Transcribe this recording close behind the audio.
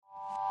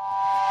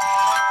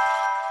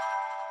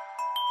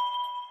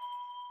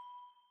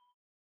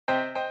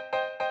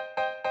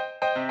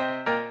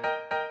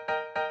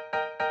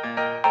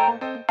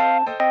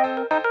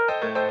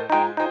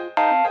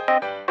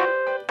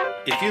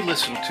you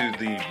listened to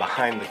the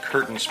Behind the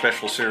Curtain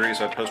special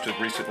series I posted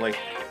recently,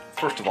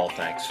 first of all,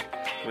 thanks.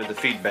 The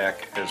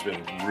feedback has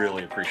been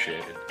really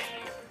appreciated.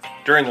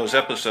 During those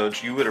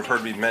episodes, you would have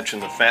heard me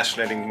mention the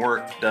fascinating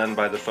work done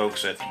by the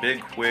folks at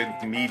Big Wig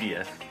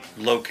Media,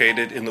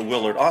 located in the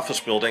Willard office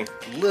building,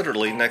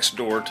 literally next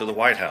door to the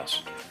White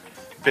House.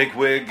 Big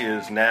Wig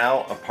is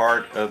now a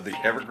part of the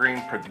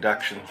Evergreen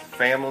Production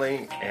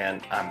family,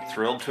 and I'm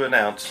thrilled to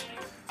announce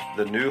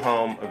the new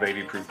home of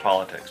 80 Proof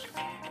Politics.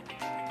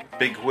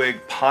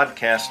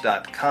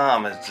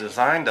 BigWigPodcast.com is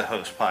designed to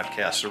host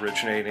podcasts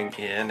originating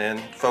in and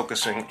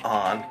focusing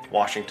on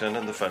Washington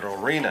and the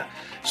federal arena.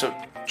 So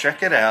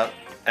check it out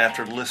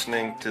after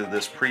listening to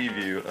this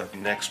preview of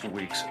next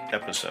week's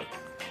episode.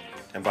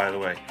 And by the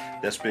way,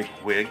 that's Big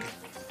Wig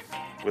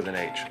with an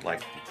H,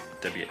 like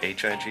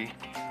W-H-I-G,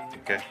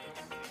 okay?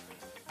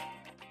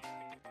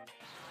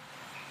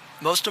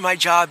 Most of my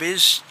job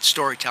is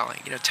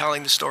storytelling,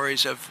 telling the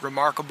stories of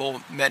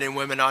remarkable men and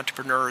women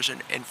entrepreneurs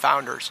and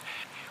founders.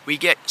 We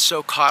get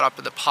so caught up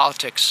in the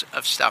politics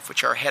of stuff,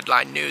 which are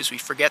headline news, we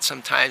forget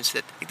sometimes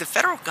that the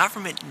federal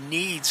government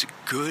needs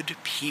good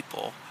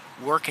people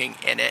working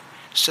in it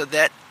so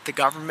that the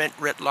government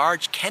writ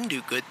large can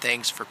do good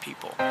things for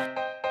people.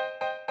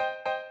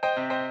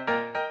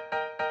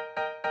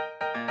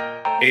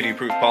 80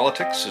 Proof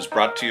Politics is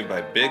brought to you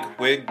by Big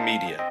Wig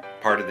Media,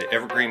 part of the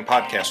Evergreen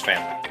Podcast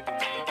family.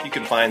 You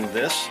can find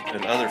this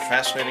and other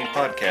fascinating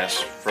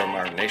podcasts from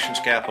our nation's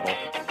capital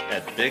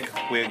at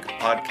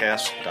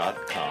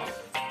BigWigPodcast.com.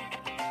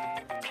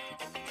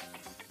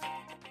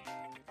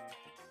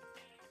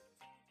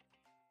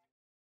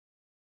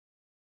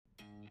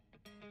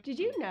 Did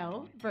you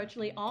know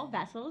virtually all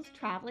vessels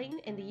traveling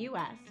in the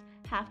U.S.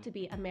 have to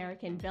be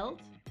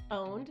American-built,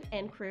 owned,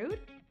 and crewed?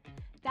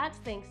 That's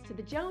thanks to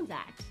the Jones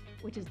Act,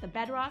 which is the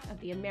bedrock of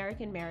the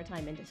American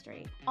maritime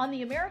industry. On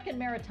the American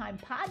Maritime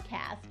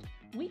Podcast,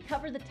 we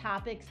cover the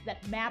topics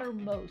that matter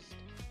most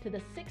to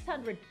the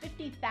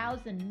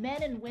 650,000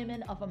 men and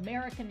women of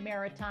American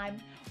maritime,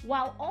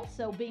 while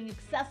also being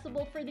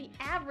accessible for the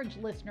average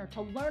listener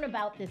to learn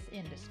about this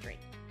industry.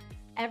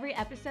 Every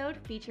episode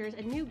features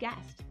a new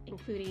guest,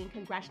 including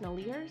congressional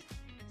leaders,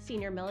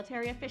 senior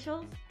military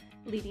officials,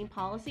 leading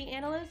policy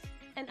analysts,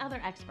 and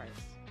other experts.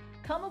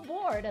 Come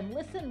aboard and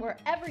listen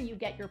wherever you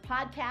get your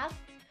podcasts,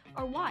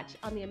 or watch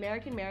on the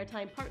American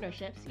Maritime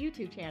Partnership's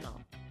YouTube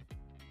channel.